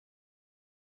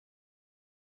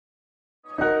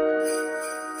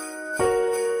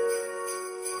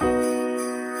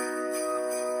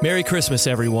Merry Christmas,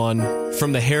 everyone.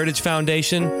 From the Heritage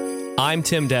Foundation, I'm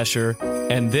Tim Descher,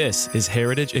 and this is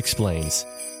Heritage Explains.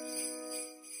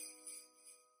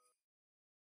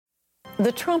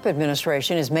 The Trump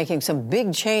administration is making some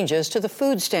big changes to the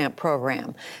food stamp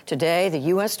program. Today, the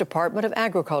U.S. Department of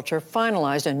Agriculture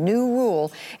finalized a new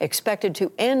rule expected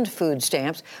to end food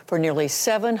stamps for nearly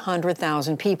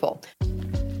 700,000 people.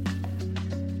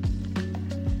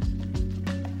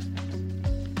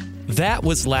 That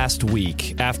was last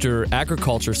week after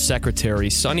Agriculture Secretary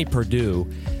Sonny Perdue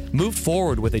moved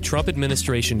forward with a Trump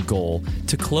administration goal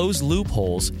to close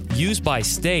loopholes used by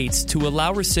states to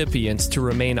allow recipients to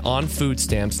remain on food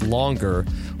stamps longer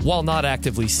while not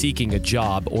actively seeking a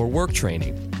job or work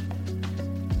training.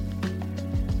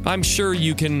 I'm sure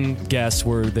you can guess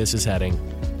where this is heading.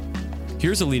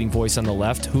 Here's a leading voice on the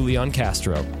left, Julian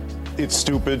Castro. It's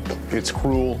stupid, it's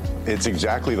cruel, it's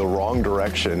exactly the wrong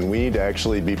direction. We need to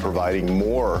actually be providing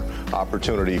more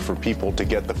opportunity for people to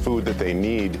get the food that they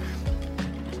need.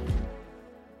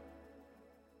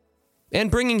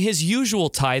 And bringing his usual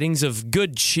tidings of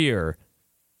good cheer,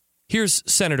 here's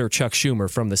Senator Chuck Schumer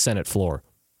from the Senate floor.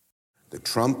 The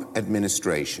Trump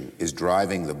administration is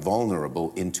driving the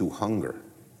vulnerable into hunger,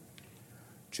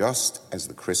 just as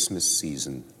the Christmas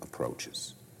season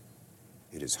approaches.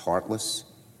 It is heartless.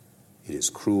 It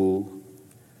is cruel,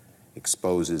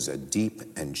 exposes a deep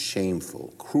and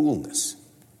shameful cruelness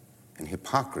and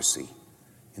hypocrisy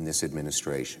in this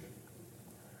administration.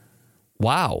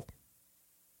 Wow.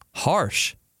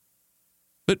 Harsh.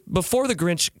 But before the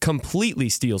Grinch completely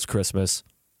steals Christmas,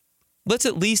 let's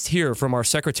at least hear from our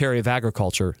Secretary of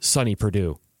Agriculture, Sonny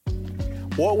Perdue.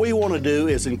 What we want to do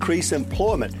is increase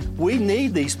employment. We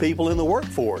need these people in the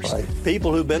workforce. Right.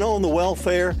 People who've been on the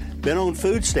welfare, been on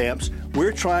food stamps.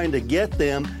 We're trying to get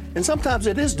them, and sometimes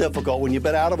it is difficult when you've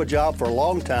been out of a job for a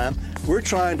long time. We're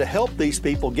trying to help these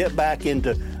people get back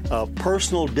into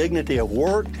personal dignity of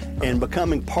work and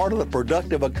becoming part of the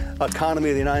productive economy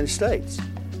of the United States.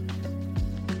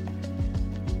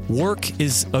 Work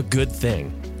is a good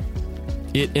thing.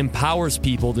 It empowers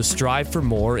people to strive for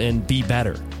more and be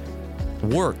better.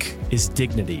 Work is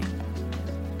dignity.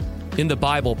 In the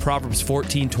Bible, Proverbs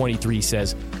 14:23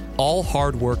 says, "All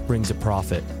hard work brings a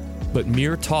profit, but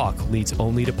mere talk leads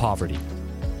only to poverty."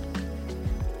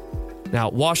 Now,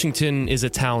 Washington is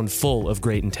a town full of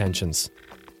great intentions.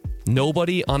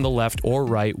 Nobody on the left or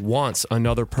right wants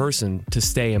another person to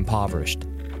stay impoverished.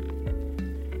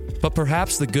 But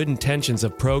perhaps the good intentions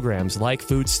of programs like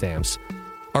food stamps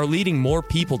are leading more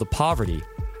people to poverty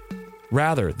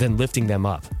rather than lifting them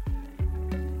up.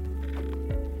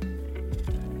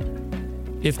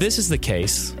 If this is the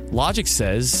case, logic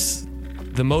says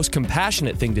the most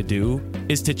compassionate thing to do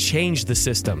is to change the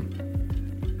system.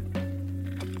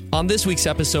 On this week's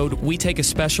episode, we take a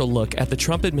special look at the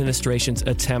Trump administration's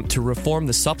attempt to reform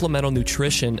the Supplemental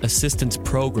Nutrition Assistance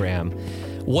Program,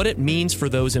 what it means for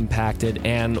those impacted,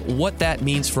 and what that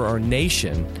means for our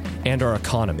nation and our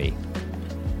economy.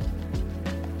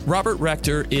 Robert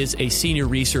Rector is a senior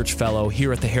research fellow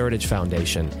here at the Heritage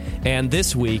Foundation, and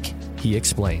this week, he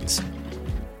explains.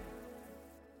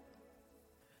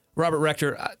 Robert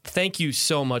Rector, thank you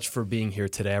so much for being here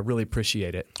today. I really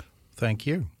appreciate it. Thank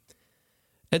you.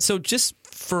 And so just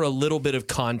for a little bit of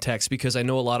context, because I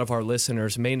know a lot of our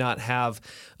listeners may not have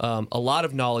a lot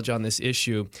of knowledge on this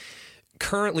issue,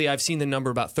 currently I've seen the number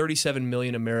about 37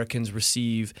 million Americans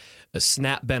receive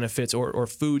SNAP benefits or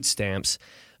food stamps.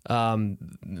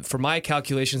 For my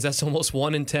calculations, that's almost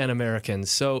 1 in 10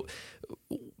 Americans. So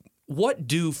what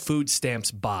do food stamps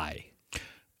buy?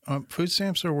 Food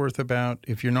stamps are worth about,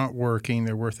 if you're not working,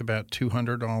 they're worth about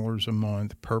 $200 a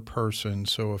month per person.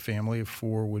 So a family of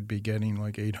 4 would be getting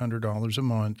like $800 a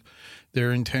month.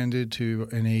 They're intended to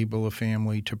enable a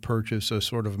family to purchase a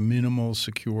sort of minimal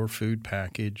secure food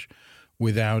package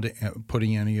without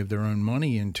putting any of their own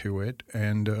money into it.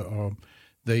 And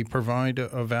they provide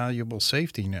a valuable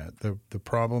safety net. The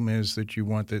problem is that you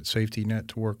want that safety net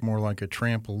to work more like a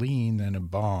trampoline than a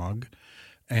bog.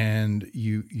 And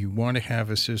you want to have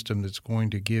a system that's going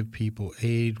to give people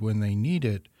aid when they need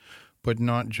it, but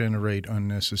not generate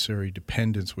unnecessary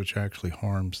dependence, which actually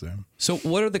harms them. So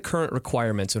what are the current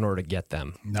requirements in order to get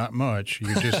them? Not much.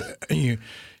 You just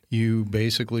you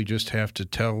basically just have to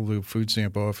tell the food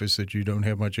stamp office that you don't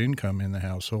have much income in the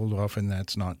household. Often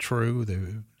that's not true.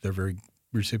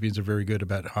 Recipients are very good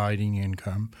about hiding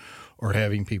income or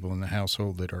having people in the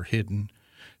household that are hidden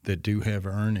that do have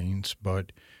earnings,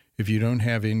 but if you don't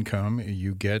have income,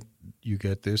 you get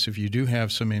this. If you do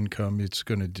have some income, it's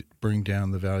going to bring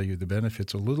down the value of the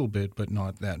benefits a little bit, but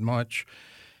not that much.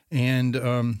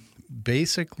 And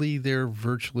basically, there are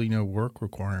virtually no work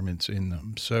requirements in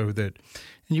them. So that,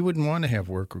 and you wouldn't want to have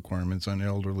work requirements on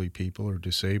elderly people or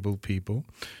disabled people.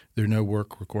 There are no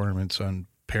work requirements on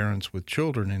parents with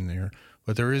children in there.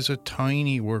 But there is a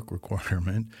tiny work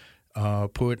requirement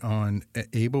put on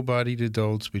able-bodied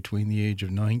adults between the age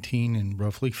of 19 and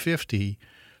roughly 50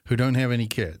 who don't have any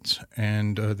kids.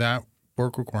 And that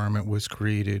work requirement was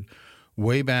created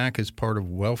way back as part of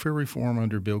welfare reform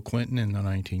under Bill Clinton in the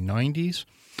 1990s.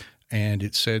 And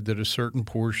it said that a certain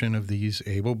portion of these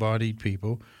able-bodied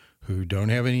people who don't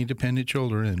have any dependent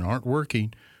children and aren't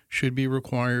working should be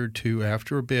required to,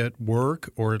 after a bit,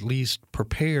 work or at least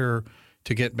prepare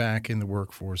to get back in the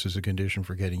workforce as a condition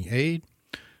for getting aid.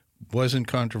 Wasn't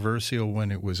controversial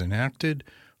when it was enacted,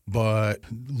 but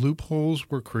loopholes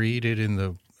were created in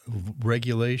the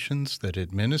regulations that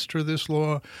administer this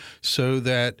law so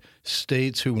that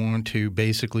states who want to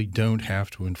basically don't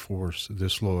have to enforce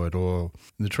this law at all.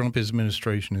 The Trump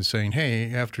administration is saying,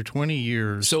 hey, after 20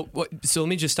 years... So let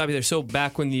me just stop you there. So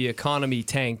back when the economy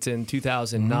tanked in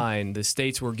 2009, the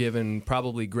states were given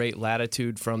probably great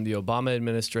latitude from the Obama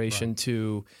administration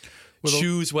to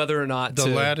choose whether or not the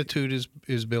latitude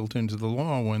is built into the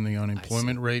law. When the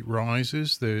unemployment rate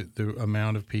rises, the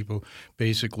amount of people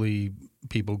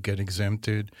get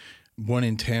exempted. 1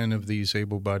 in 10 of these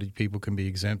able-bodied people can be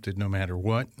exempted no matter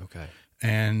what. Okay.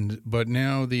 But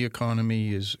now the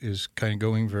economy is kind of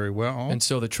going very well. And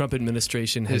so the Trump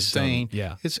administration has saying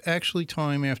it's actually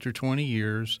time after 20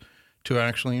 years to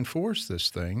actually enforce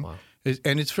this thing. Wow.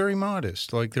 And it's very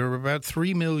modest. Like there are about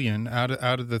 3 million out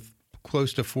of the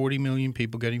close to 40 million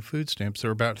people getting food stamps. There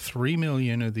are about 3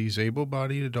 million of these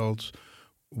able-bodied adults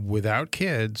without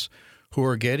kids who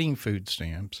are getting food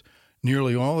stamps.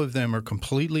 Nearly all of them are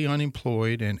completely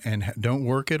unemployed and don't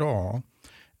work at all.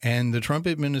 And the Trump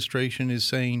administration is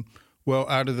saying, well,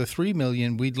 out of the 3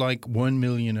 million, we'd like 1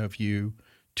 million of you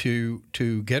to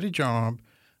get a job.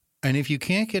 And if you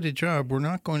can't get a job, we're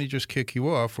not going to just kick you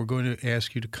off. We're going to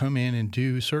ask you to come in and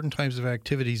do certain types of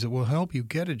activities that will help you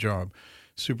get a job.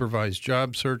 Supervised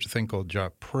job search, a thing called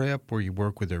job prep, where you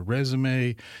work with their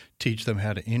resume, teach them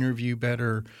how to interview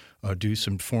better, do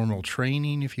some formal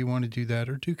training if you want to do that,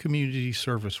 or do community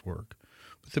service work.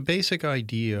 But the basic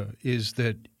idea is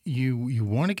that you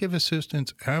want to give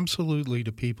assistance absolutely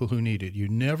to people who need it. You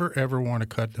never, ever want to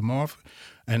cut them off.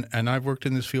 And I've worked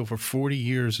in this field for 40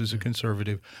 years as a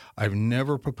conservative. I've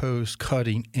never proposed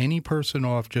cutting any person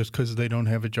off just because they don't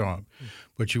have a job.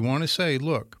 But you want to say,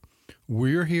 look,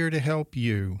 we're here to help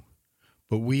you,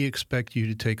 but we expect you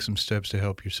to take some steps to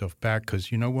help yourself back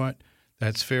because you know what?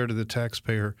 That's fair to the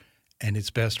taxpayer, and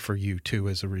it's best for you, too,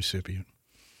 as a recipient.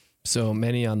 So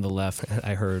many on the left,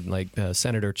 I heard, like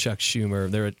Senator Chuck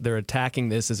Schumer, they're attacking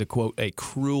this as a, quote, a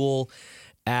cruel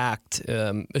act,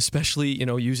 especially,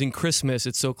 using Christmas.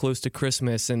 It's so close to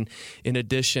Christmas. And in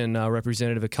addition,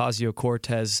 Representative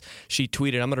Ocasio-Cortez, she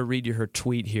tweeted, I'm going to read you her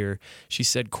tweet here. She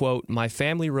said, quote, "My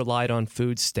family relied on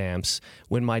food stamps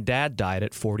when my dad died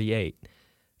at 48.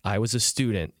 I was a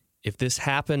student. If this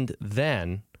happened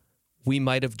then, we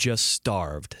might have just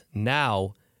starved.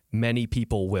 Now, many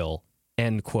people will."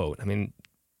 End quote. I mean,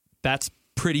 that's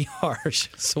pretty harsh.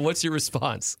 So what's your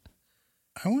response?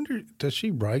 I wonder, does she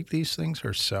write these things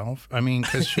herself? I mean,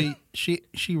 because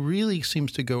she really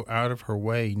seems to go out of her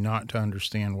way not to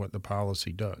understand what the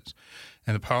policy does.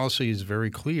 And the policy is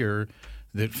very clear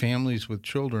that families with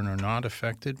children are not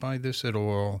affected by this at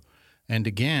all. And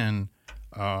again,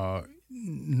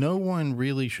 no one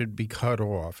really should be cut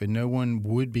off, and no one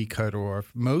would be cut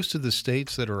off. Most of the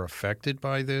states that are affected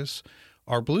by this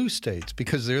are blue states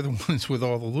because they're the ones with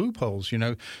all the loopholes,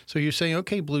 So you're saying,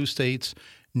 okay, blue states,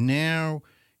 now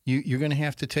you're going to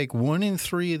have to take 1 in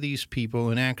 3 of these people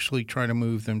and actually try to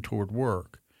move them toward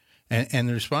work. And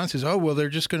the response is, oh, well, they're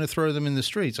just going to throw them in the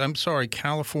streets. I'm sorry,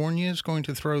 California is going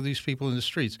to throw these people in the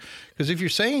streets. Because if you're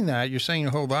saying that, you're saying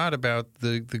a whole lot about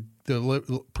the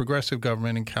progressive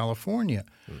government in California.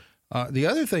 The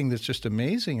other thing that's just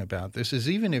amazing about this is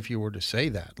even if you were to say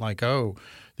that, like, oh,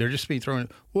 they're just being thrown.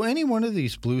 Well, any one of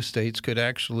these blue states could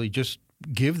actually just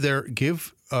give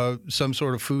some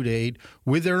sort of food aid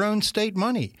with their own state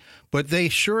money. But they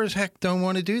sure as heck don't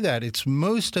want to do that. It's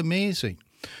most amazing.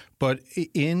 But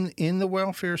in the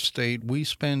welfare state, we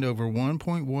spend over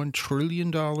 $1.1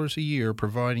 trillion a year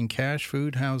providing cash,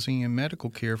 food, housing, and medical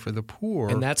care for the poor.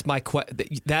 And that's my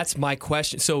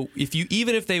question. So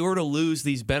even if they were to lose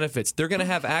these benefits, they're going to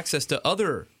have access to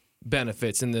other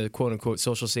benefits in the quote-unquote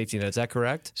social safety net. Is that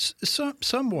correct?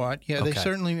 Somewhat, yeah. Okay. They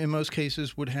certainly, in most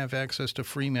cases, would have access to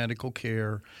free medical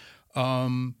care.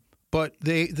 but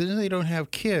they don't have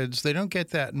kids. They don't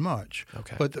get that much.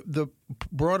 Okay. But the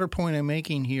broader point I'm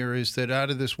making here is that out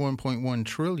of this $1.1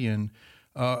 trillion,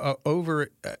 over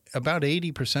about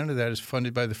 80% of that is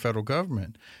funded by the federal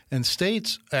government. And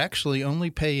states actually only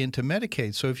pay into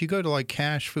Medicaid. So if you go to like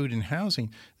cash, food, and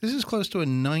housing, this is close to a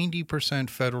 90%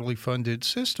 federally funded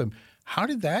system. How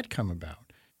did that come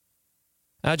about?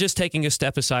 Just taking a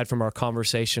step aside from our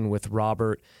conversation with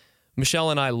Robert,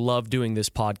 Michelle and I love doing this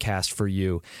podcast for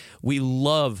you. We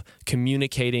love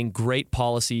communicating great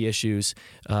policy issues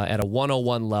at a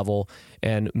 101 level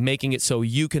and making it so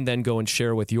you can then go and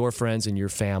share with your friends and your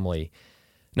family.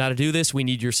 Now, to do this, we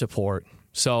need your support.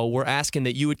 So we're asking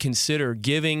that you would consider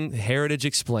giving Heritage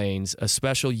Explains a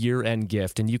special year-end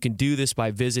gift, and you can do this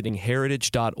by visiting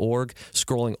heritage.org,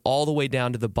 scrolling all the way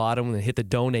down to the bottom and hit the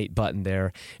donate button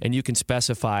there, and you can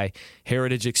specify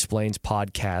Heritage Explains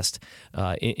podcast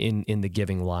in the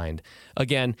giving line.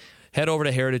 Again, head over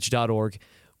to heritage.org.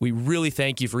 We really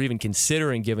thank you for even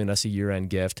considering giving us a year-end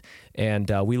gift, and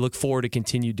we look forward to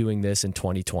continue doing this in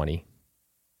 2020.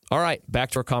 All right,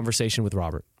 back to our conversation with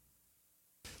Robert.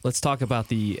 Let's talk about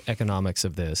the economics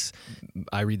of this.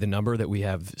 I read the number that we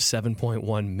have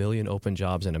 7.1 million open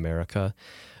jobs in America.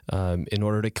 In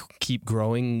order to keep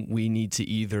growing, we need to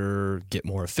either get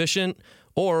more efficient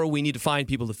or we need to find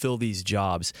people to fill these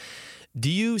jobs. Do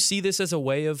you see this as a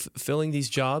way of filling these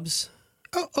jobs?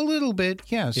 A little bit,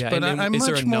 yes. Yeah, but and I'm is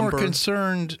there much a more number?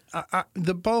 concerned.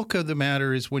 The bulk of the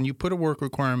matter is when you put a work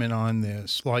requirement on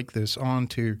this, like this,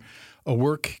 onto a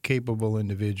work-capable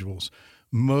individuals,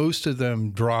 most of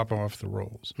them drop off the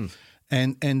rolls.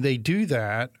 And they do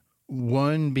that,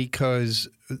 one, because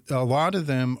a lot of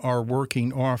them are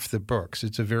working off the books.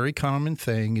 It's a very common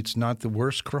thing. It's not the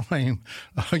worst crime,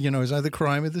 it's not the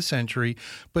crime of the century,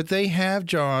 but they have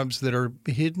jobs that are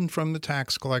hidden from the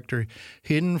tax collector,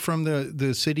 hidden from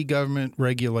the city government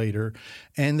regulator,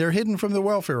 and they're hidden from the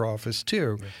welfare office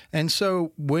too. Right. And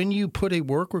so when you put a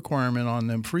work requirement on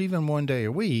them for even one day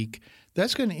a week,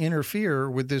 that's going to interfere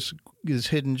with this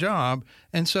hidden job,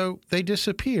 and so they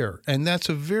disappear. And that's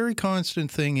a very constant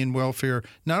thing in welfare,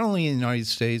 not only in the United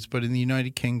States, but in the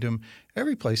United Kingdom,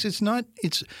 every place.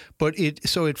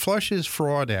 So it flushes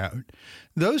fraud out.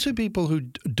 Those are people who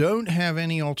don't have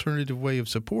any alternative way of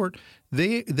support.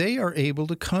 They are able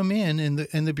to come in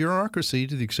the bureaucracy,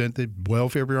 to the extent that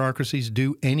welfare bureaucracies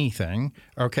do anything,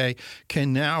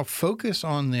 can now focus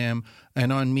on them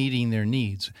and on meeting their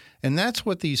needs. And that's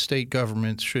what these state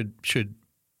governments should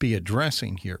be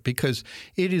addressing here, because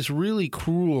it is really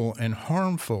cruel and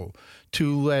harmful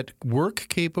to let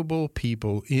work-capable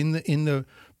people in the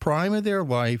prime of their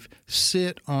life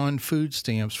sit on food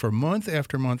stamps for month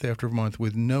after month after month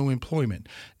with no employment.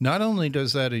 Not only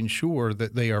does that ensure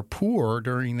that they are poor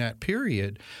during that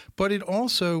period, but it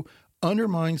also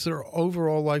undermines their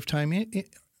overall lifetime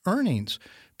earnings,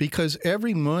 because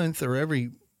every month or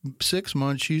every 6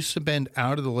 months you spend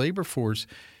out of the labor force,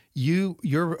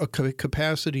 your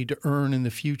capacity to earn in the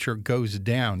future goes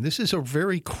down. This is a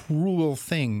very cruel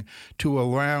thing to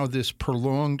allow this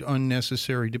prolonged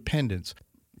unnecessary dependence.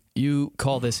 You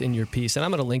call this in your piece, and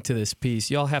I'm going to link to this piece.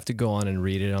 Y'all have to go on and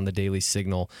read it on the Daily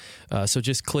Signal. So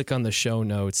just click on the show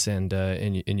notes and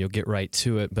you'll get right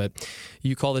to it. But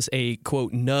you call this a,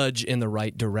 quote, nudge in the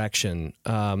right direction.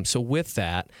 So with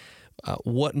that,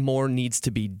 what more needs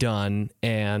to be done,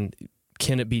 and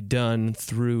can it be done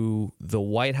through the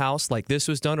White House like this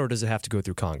was done, or does it have to go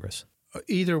through Congress?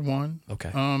 Either one.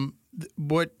 Okay.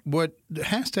 What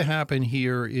has to happen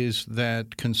here is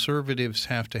that conservatives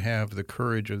have to have the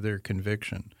courage of their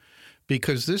conviction,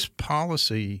 because this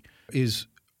policy is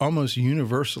almost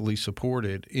universally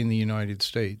supported in the United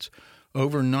States.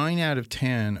 Over 9 out of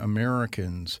 10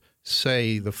 Americans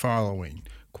say the following,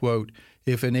 quote,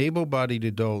 "If an able-bodied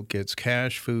adult gets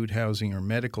cash, food, housing, or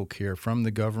medical care from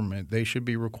the government, they should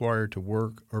be required to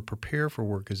work or prepare for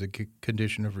work as a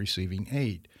condition of receiving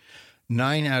aid."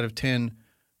 9 out of 10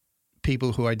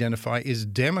 people who identify as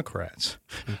Democrats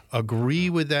agree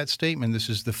with that statement. This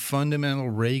is the fundamental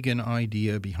Reagan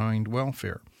idea behind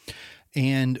welfare.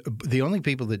 And the only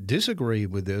people that disagree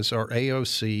with this are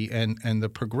AOC and the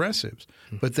progressives.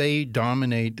 But they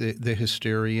dominate the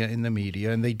hysteria in the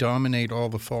media, and they dominate all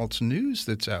the false news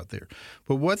that's out there.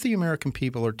 But what the American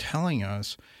people are telling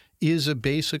us is a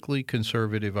basically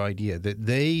conservative idea, that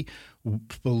they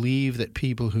believe that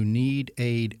people who need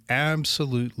aid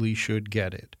absolutely should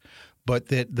get it, but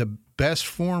that the best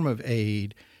form of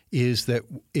aid is that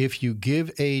if you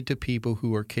give aid to people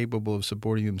who are capable of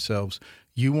supporting themselves,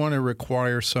 you want to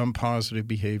require some positive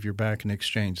behavior back in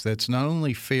exchange. That's not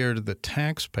only fair to the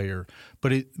taxpayer,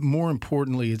 but more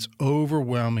importantly, it's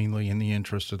overwhelmingly in the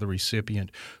interest of the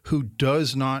recipient, who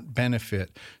does not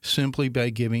benefit simply by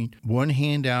giving one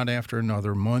handout after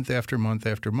another, month after month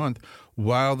after month,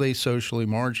 while they socially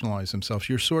marginalize themselves.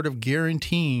 You're sort of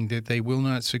guaranteeing that they will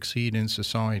not succeed in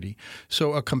society.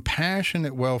 So a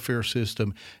compassionate welfare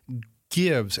system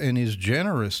gives and is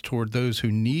generous toward those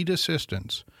who need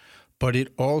assistance, but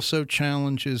it also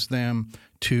challenges them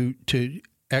to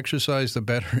exercise the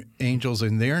better angels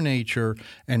in their nature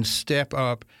and step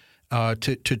up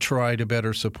to try to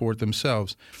better support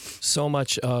themselves. So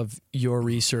much of your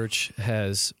research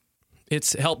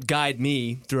it's helped guide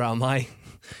me throughout my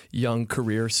young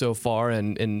career so far,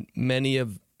 and many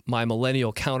of my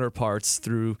millennial counterparts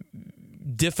through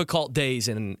difficult days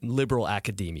in liberal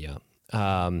academia.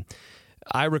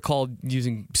 I recall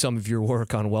using some of your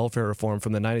work on welfare reform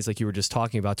from the 90s, like you were just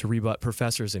talking about, to rebut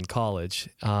professors in college.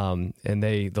 And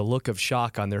the look of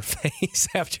shock on their face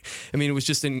after, it was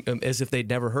just as if they'd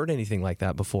never heard anything like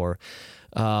that before.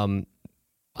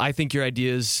 I think your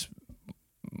ideas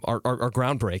are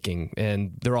groundbreaking,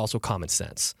 and they're also common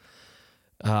sense.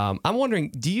 I'm wondering,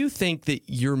 do you think that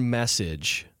your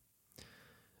message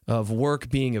of work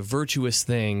being a virtuous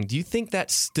thing, do you think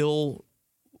that still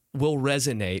will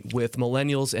resonate with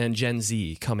millennials and Gen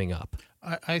Z coming up?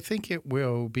 I think it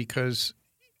will, because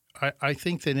I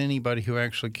think that anybody who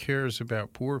actually cares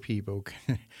about poor people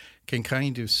can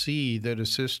kind of see that a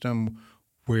system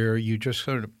where you just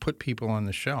sort of put people on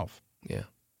the shelf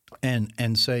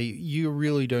and say, you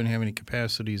really don't have any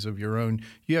capacities of your own,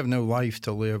 you have no life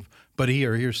to live, but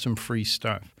here's some free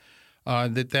stuff,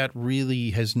 that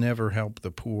really has never helped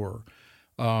the poor.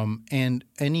 And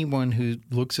anyone who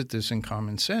looks at this in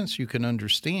common sense, you can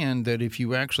understand that if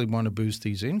you actually want to boost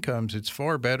these incomes, it's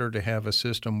far better to have a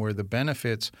system where the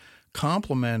benefits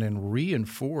complement and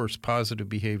reinforce positive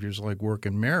behaviors like work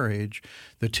and marriage.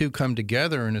 The two come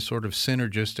together in a sort of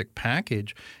synergistic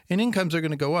package, and incomes are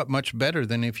going to go up much better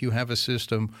than if you have a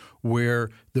system where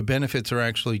the benefits are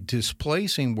actually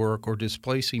displacing work or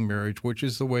displacing marriage, which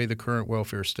is the way the current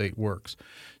welfare state works.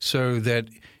 So that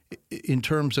in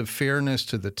terms of fairness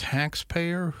to the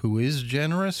taxpayer, who is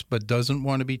generous but doesn't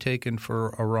want to be taken for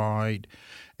a ride,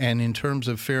 and in terms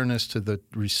of fairness to the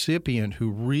recipient,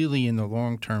 who really in the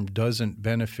long term doesn't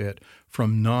benefit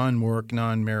from non-work,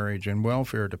 non-marriage, and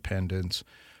welfare dependence,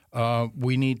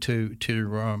 we need to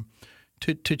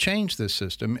change this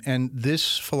system. And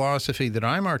this philosophy that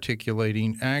I'm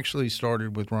articulating actually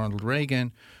started with Ronald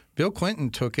Reagan. Bill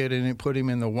Clinton took it and it put him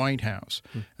in the White House.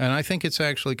 And I think it's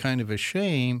actually kind of a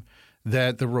shame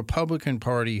that the Republican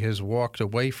Party has walked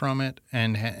away from it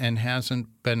and hasn't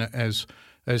been as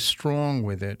strong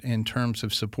with it in terms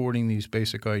of supporting these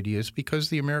basic ideas, because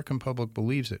the American public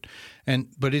believes it.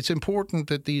 But it's important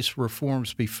that these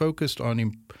reforms be focused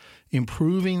on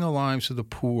improving the lives of the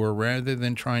poor rather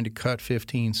than trying to cut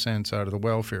 15 cents out of the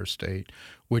welfare state,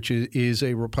 which is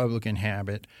a Republican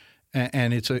habit.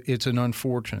 And it's an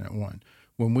unfortunate one.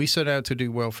 When we set out to do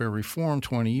welfare reform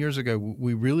 20 years ago,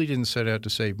 we really didn't set out to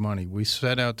save money. We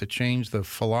set out to change the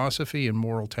philosophy and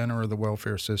moral tenor of the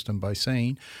welfare system by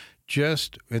saying,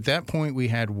 just at that point, we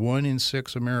had 1 in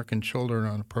 6 American children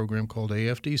on a program called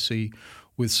AFDC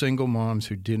with single moms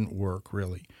who didn't work,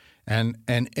 really. And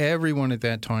everyone at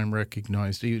that time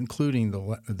recognized, including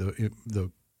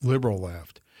the liberal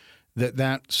left,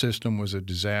 that system was a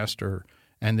disaster,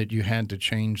 and that you had to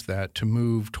change that to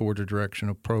move toward a direction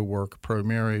of pro-work,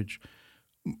 pro-marriage.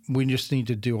 We just need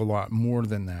to do a lot more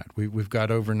than that. We've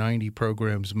got over 90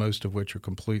 programs, most of which are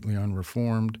completely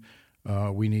unreformed.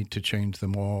 We need to change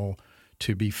them all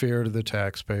to be fair to the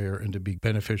taxpayer and to be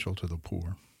beneficial to the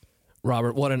poor.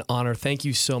 Robert, what an honor. Thank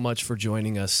you so much for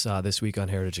joining us this week on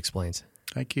Heritage Explains.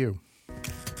 Thank you.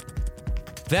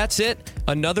 That's it.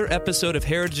 Another episode of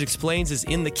Heritage Explains is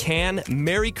in the can.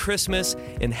 Merry Christmas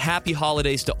and happy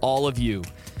holidays to all of you.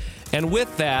 And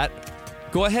with that,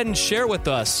 go ahead and share with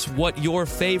us what your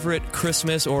favorite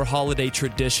Christmas or holiday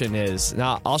tradition is.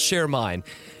 Now, I'll share mine.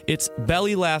 It's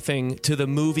belly laughing to the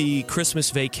movie Christmas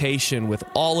Vacation with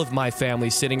all of my family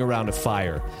sitting around a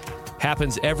fire.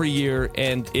 Happens every year,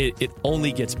 and it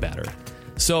only gets better.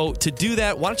 So to do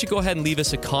that, why don't you go ahead and leave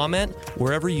us a comment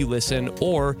wherever you listen,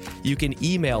 or you can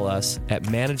email us at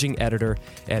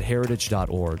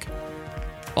managingeditor@heritage.org.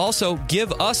 Also,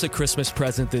 give us a Christmas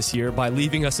present this year by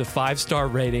leaving us a 5-star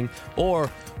rating,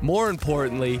 or more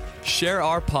importantly, share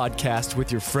our podcast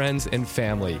with your friends and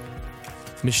family.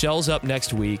 Michelle's up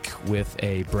next week with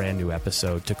a brand new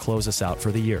episode to close us out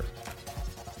for the year.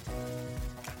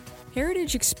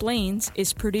 Heritage Explains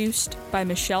is produced by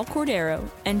Michelle Cordero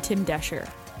and Tim Desher,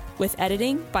 with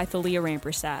editing by Thalia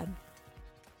Rampersad.